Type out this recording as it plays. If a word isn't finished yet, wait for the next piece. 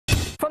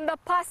From the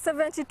past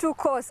 72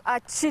 course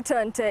at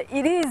Chitante,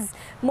 it is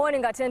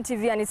morning at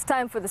NTV and it's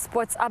time for the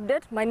sports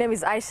update. My name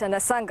is Aisha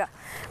Nasanga.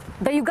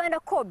 The Uganda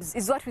Kobs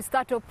is what we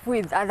start up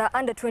with at the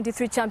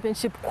Under-23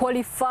 Championship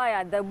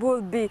qualifier that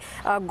will be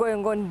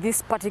going on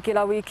this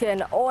particular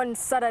weekend. On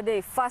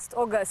Saturday, 1st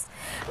August,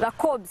 the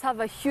Kobs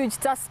have a huge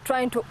task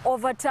trying to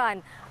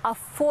overturn a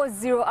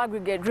 4-0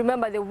 aggregate.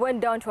 Remember, they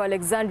went down to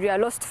Alexandria,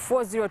 lost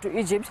 4-0 to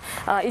Egypt.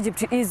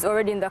 Egypt is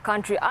already in the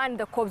country, and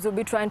the Kobs will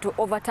be trying to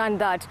overturn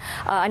that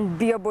and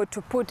be able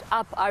to put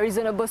up a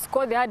reasonable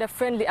score. They had a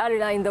friendly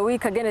earlier in the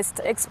week against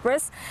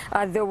Express.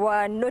 They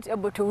were not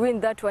able to win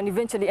that one,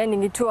 eventually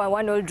ending it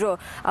 2-1 draw.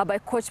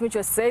 But Coach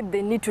Mitchell said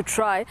they need to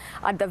try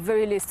at the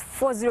very least.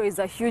 4-0 is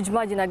a huge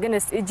margin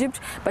against Egypt,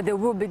 but they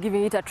will be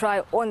giving it a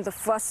try on the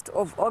 1st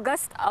of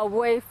August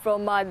away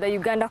from the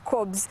Uganda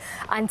Kobs.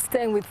 And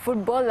staying with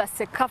football, the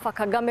Sekafa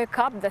Kagame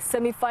Cup, the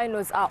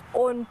semi-finals are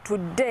on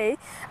today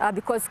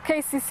because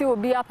KCC will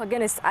be up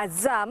against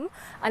Azam,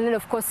 and then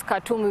of course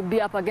Khartoum will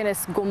be up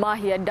against Goma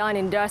here down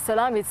in Dar es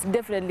Salaam. It's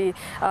definitely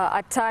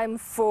a time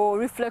for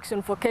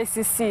reflection for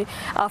KCC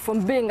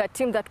from being a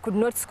team that could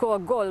not score a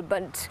goal,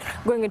 but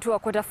going into a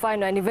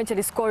quarter-final and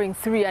eventually scoring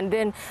 3, and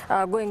then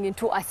going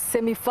into a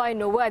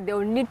semi-final where they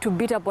will need to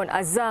beat up on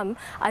Azam.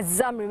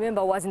 Azam,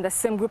 remember, was in the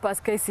same group as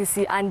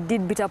KCC and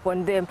did beat up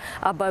on them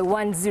by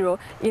 1-0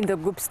 in the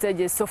group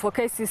stages. So for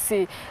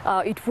KCC,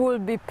 it will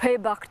be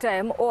payback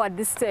time, or at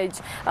this stage,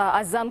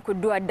 Azam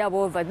could do a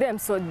double over them.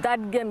 So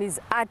that game is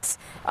at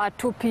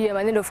 2 p.m.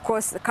 And then, of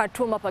course,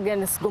 Khartoum up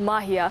against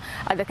Goma here,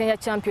 the Kenya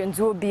champions,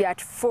 will be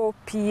at 4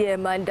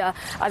 p.m. And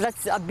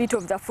that's a bit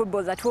of the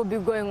football that will be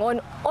going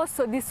on.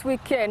 Also this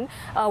weekend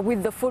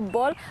with the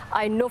football,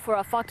 I know for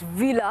a fact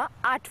Villa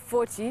at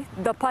 40,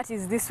 the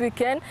parties this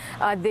weekend,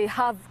 they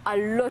have a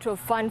lot of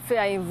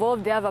fanfare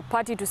involved. They have a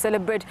party to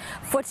celebrate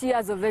 40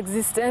 years of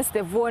existence.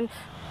 They've won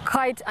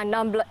quite a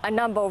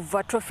number of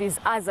trophies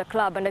as a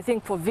club, and I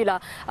think for Villa,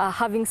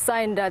 having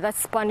signed that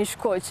Spanish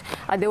coach,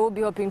 they will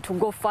be hoping to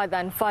go further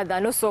and further,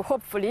 and also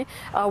hopefully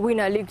win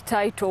a league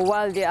title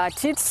while they are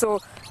at it. So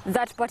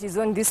that part is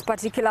on this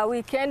particular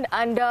weekend,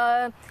 and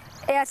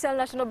ASL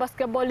National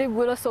Basketball League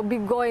will also be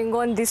going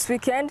on this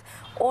weekend.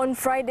 On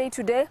Friday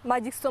today,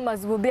 Magic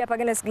Stormers will be up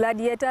against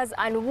Gladiators,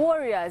 and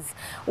Warriors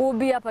will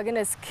be up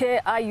against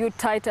KIU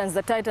Titans.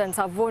 The Titans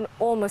have won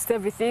almost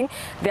everything.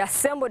 They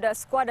assembled a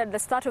squad at the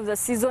start of the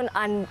season,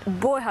 and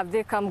boy, have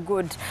they come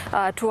good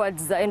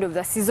towards the end of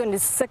the season.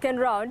 It's second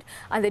round,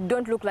 and they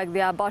don't look like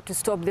they are about to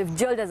stop. They've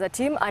gelled as a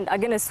team, and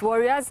against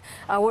Warriors,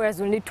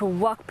 Warriors will need to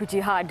work pretty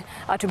hard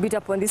to beat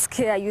up on this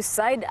KIU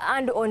side.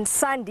 And on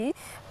Sunday,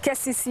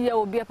 KCC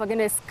will be up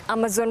against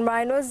Amazon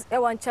Rhinos.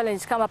 A1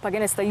 Challenge come up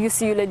against the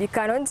UCU Lady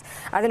Cannons.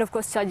 And then, of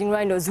course, Charging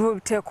Rhinos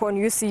will take on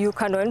UCU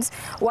Cannons,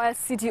 while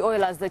City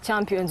Oilers, the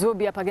champions, will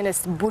be up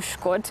against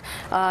Bushcourt.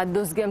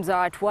 Those games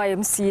are at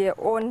YMCA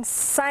on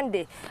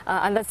Sunday.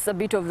 And that's a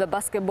bit of the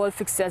basketball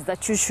fixtures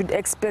that you should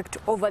expect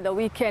over the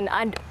weekend.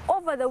 And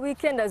over the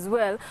weekend as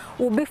well,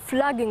 we'll be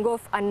flagging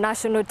off a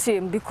national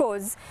team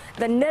because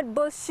the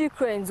netball She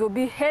Cranes will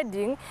be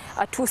heading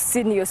to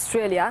Sydney,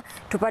 Australia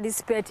to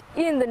participate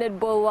in the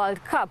Netball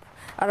World Cup.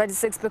 That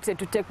is expected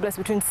to take place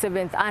between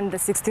 7th and the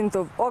 16th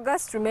of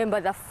August.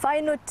 Remember, the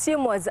final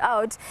team was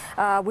out.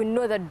 We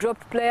know that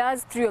dropped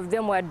players, 3 of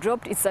them were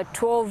dropped. It's a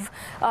 12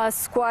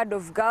 squad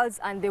of girls,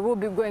 and they will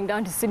be going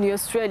down to Sydney,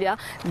 Australia.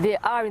 They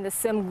are in the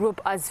same group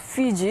as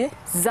Fiji,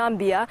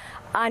 Zambia,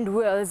 and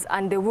Wales,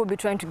 and they will be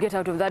trying to get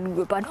out of that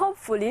group and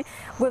hopefully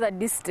go the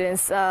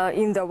distance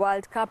in the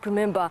World Cup.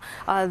 Remember,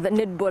 the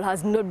netball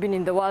has not been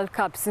in the World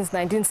Cup since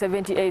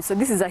 1978, so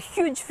this is a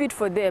huge feat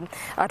for them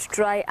to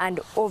try and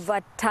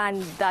overturn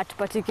that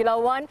particular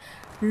one.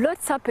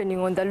 Lots happening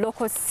on the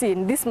local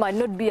scene. This might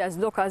not be as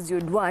local as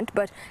you'd want,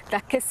 but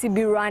the KCB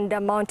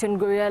Rwanda Mountain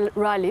Gorilla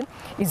Rally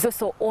is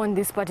also on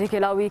this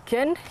particular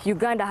weekend.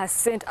 Uganda has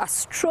sent a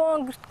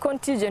strong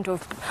contingent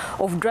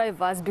of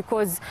drivers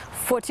because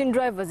 14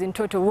 drivers in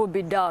total will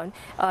be down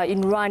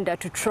in Rwanda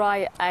to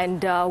try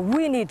and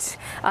win it.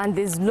 And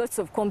there's lots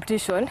of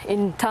competition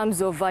in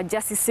terms of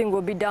Jassy Singh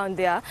will be down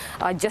there.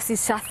 Jassy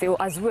Shathil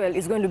as well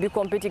is going to be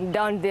competing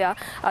down there.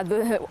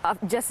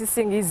 Jassy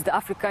Singh is the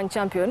African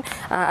champion.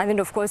 And then,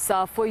 of course,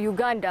 for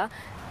Uganda,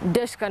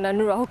 Deshka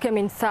Nanura, who came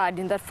in 3rd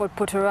in that Fort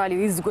Portal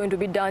rally, is going to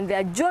be down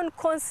there. John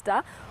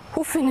Conster,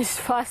 who finished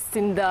first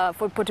in the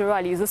Fort Portal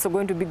rally, is also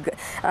going to be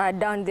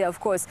down there, of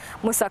course.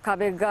 Musa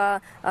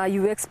Kabega,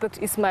 you expect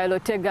Ismail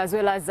Otega as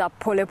well as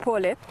Pole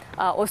Pole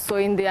also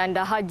in there, and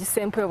Haji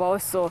Sempeva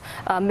also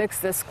makes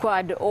the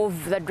squad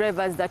of the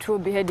drivers that will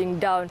be heading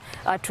down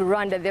to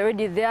Rwanda. They're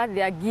already there,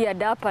 they are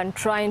geared up and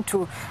trying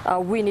to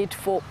win it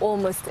for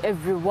almost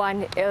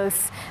everyone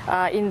else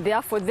in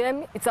there. For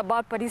them, it's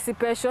about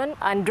participation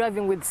and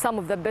driving with some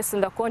of the best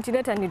on the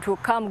continent, and it will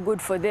come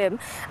good for them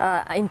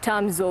in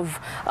terms of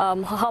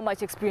how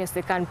much experience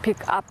they can pick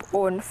up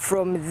on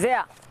from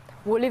there.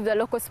 We'll leave the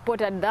local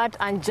sport at that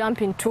and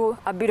jump into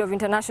a bit of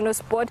international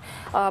sport.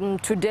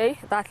 Today,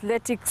 the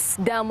Athletics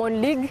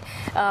Diamond League,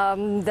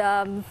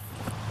 the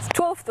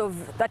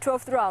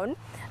 12th round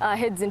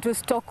heads into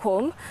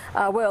Stockholm,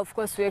 where of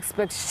course we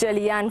expect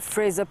Shelly-Ann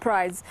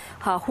Fraser-Pryce,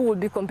 who will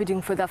be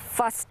competing for the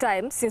first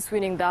time since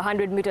winning the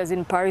 100 meters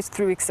in Paris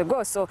 3 weeks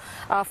ago. So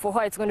for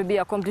her, it's going to be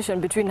a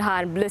competition between her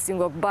and Blessing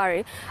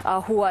Ogbare,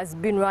 who has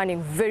been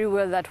running very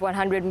well that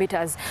 100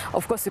 meters.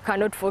 Of course, you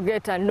cannot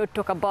forget and not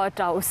talk about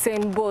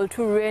Usain Bolt,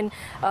 who ran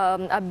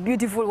a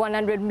beautiful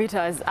 100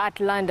 meters at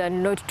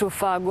London not too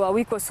far ago, a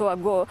week or so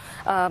ago,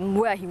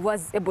 where he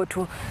was able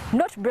to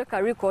not break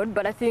a record,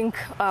 but I think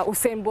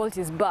Usain Bolt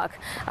is back.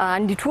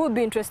 And it will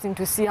be interesting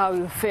to see how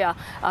he will fare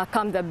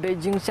come the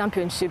Beijing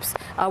Championships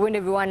when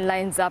everyone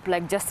lines up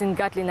like Justin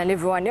Gatlin and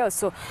everyone else.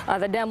 So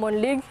the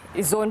Diamond League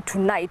is on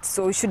tonight,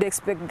 so we should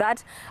expect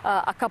that.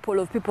 A couple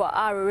of people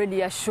are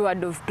already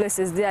assured of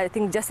places there. I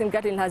think Justin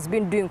Gatlin has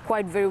been doing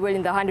quite very well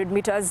in the 100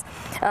 meters.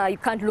 You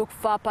can't look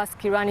far past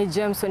Kirani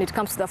James when it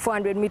comes to the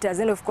 400 meters.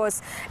 And of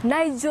course,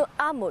 Nigel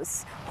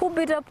Amos, who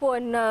beat up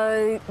on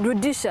David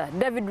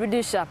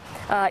Rudisha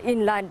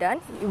in London,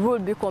 will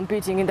be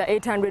competing in the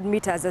 800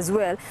 meters as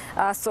well.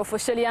 So for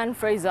Shelly-Ann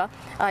Fraser,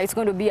 it's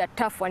going to be a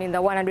tough one in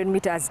the 100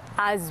 meters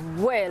as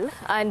well.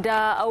 And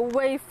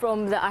away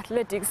from the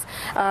athletics,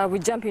 we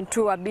jump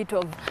into a bit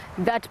of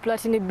that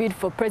Platini bid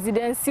for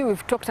presidency.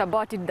 We've talked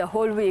about it the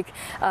whole week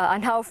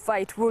and how far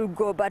it will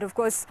go. But of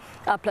course,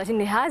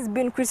 Platini has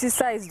been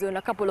criticized on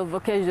a couple of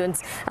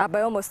occasions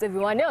by almost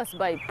everyone else,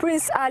 by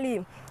Prince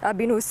Ali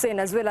bin Hussein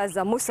as well as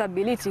Musa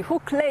Biliti, who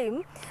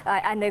claim,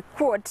 and I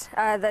quote,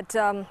 that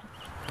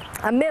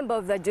a member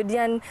of the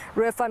Jordan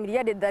royal family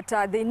added that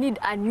they need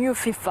a new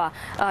FIFA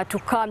to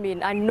come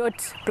in and not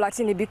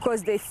Platini,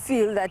 because they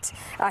feel that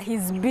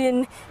he's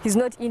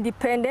not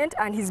independent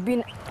and he's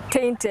been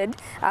tainted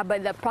by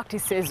the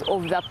practices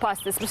of the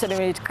past, especially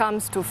when it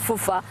comes to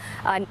FIFA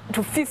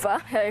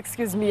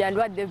and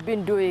what they've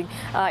been doing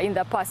in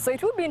the past. So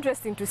it will be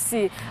interesting to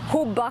see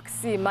who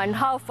backs him and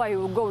how far he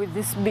will go with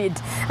this bid.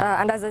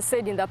 And as I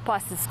said in the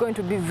past, it's going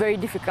to be very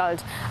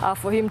difficult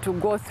for him to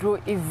go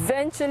through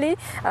eventually.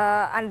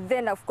 And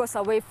then, of course,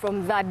 away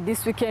from that,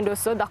 this weekend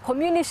also, the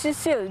Community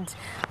Shield,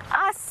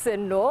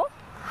 Arsenal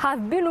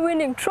have been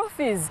winning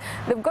trophies.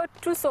 They've got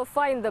 2 so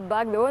far in the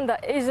bag. They won the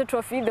Asia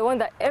Trophy, they won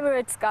the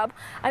Emirates Cup,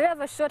 and they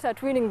have a shot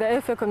at winning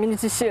the FA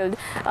Community Shield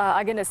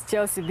against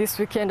Chelsea this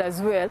weekend as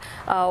well.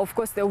 Of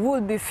course, they will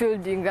be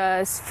fielding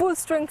a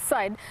full-strength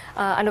side,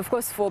 and of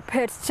course for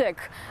Pet Cech,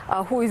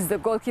 who is the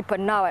goalkeeper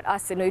now at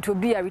Arsenal, it will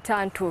be a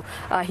return to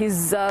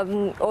his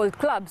old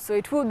club. So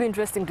it will be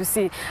interesting to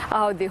see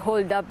how they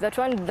hold up.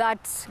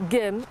 That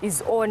game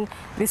is on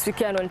this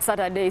weekend on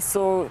Saturday,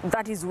 so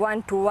that is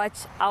one to watch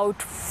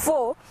out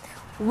for.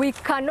 We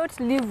cannot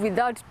live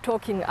without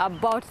talking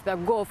about the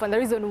golf, and the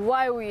reason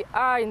why we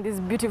are in this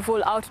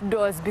beautiful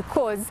outdoors,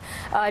 because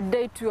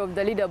day 2 of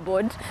the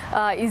leaderboard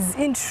is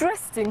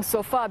interesting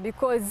so far,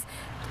 because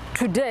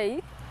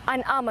today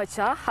an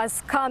amateur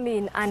has come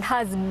in and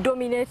has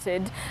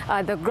dominated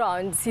the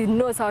grounds. He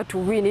knows how to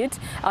win it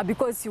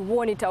because he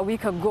won it a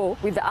week ago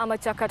with the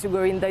amateur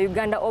category in the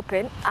Uganda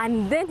Open,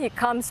 and then he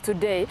comes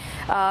today.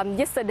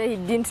 Yesterday he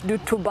didn't do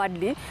too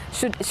badly,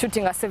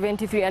 shooting a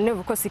 73, and then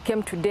of course he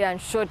came today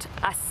and shot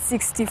a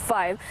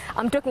 65.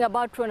 I'm talking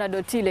about Ronald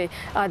Otile,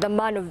 the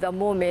man of the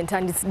moment,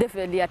 and it's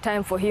definitely a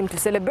time for him to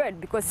celebrate,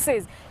 because he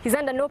says he's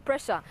under no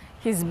pressure.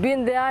 He's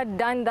been there,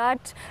 done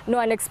that. No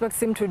one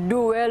expects him to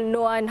do well.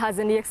 No one has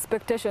any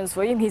expectations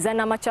for him. He's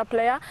an amateur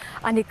player,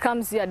 and he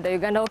comes here at the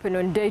Uganda Open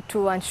on day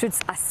 2 and shoots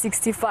a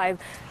 65.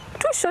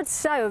 2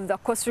 shots shy of the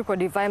course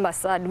record, if I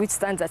must add, which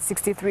stands at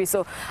 63.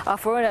 So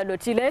for Ronald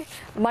Otile,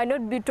 might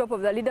not be top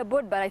of the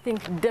leaderboard, but I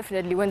think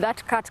definitely when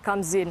that cut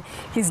comes in,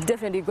 he's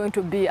definitely going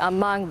to be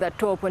among the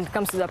top when it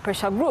comes to the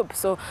pressure group.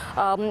 So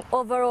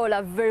overall,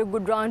 a very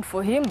good round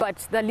for him, but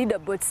the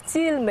leaderboard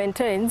still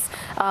maintains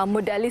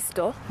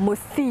Modalisto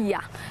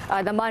Muthia,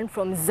 the man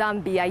from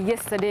Zambia.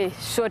 Yesterday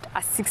shot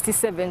a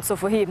 67. So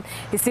for him,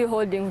 he's still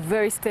holding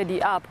very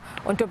steady up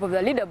on top of the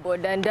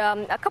leaderboard. And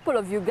a couple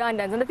of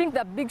Ugandans, and I think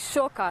the big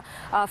shocker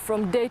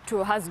from day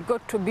 2 has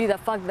got to be the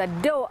fact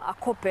that Deo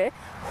Akope,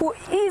 who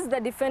is the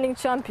defending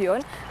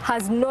champion,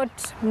 has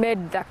not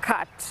made the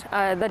cut.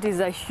 That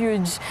is a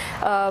huge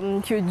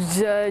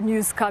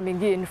news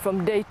coming in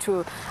from day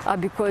 2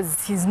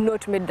 because he's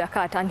not made the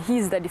cut, and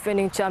he's the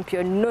defending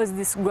champion, knows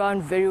this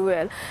ground very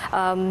well,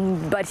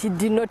 but he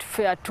did not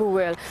fare too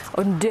well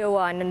on day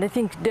 1, and I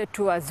think day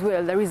 2 as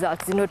well, the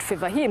results did not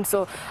favor him.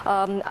 So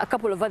a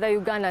couple of other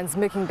Ugandans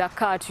making the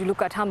cut. You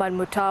look at Hamad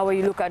Mutawa,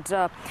 you look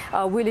at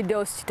Willie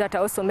Deus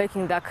Chitata also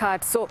making the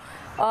cut. So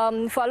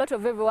for a lot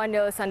of everyone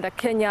else, and the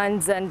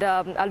Kenyans and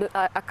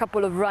a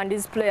couple of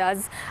Rwandese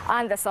players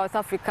and the South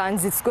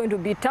Africans, it's going to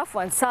be tough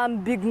one.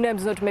 Some big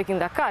names not making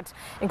the cut,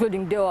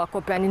 including Deo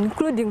Akope and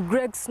including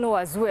Greg Snow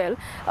as well,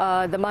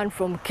 the man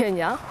from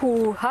Kenya,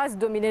 who has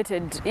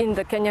dominated in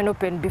the Kenyan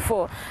Open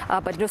before,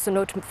 but also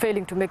not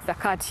failing to make the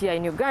cut here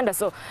in Uganda.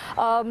 So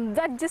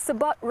that just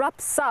about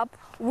wraps up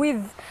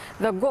with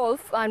the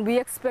golf, and we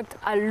expect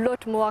a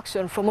lot more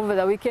action from over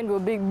the weekend. We'll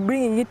be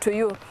bringing it to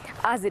you you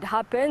as it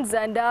happens.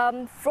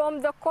 And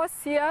from the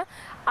course here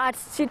at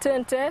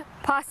Chitente,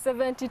 past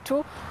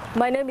 72,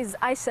 my name is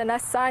Aisha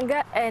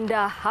Nasanga, and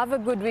have a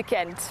good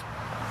weekend.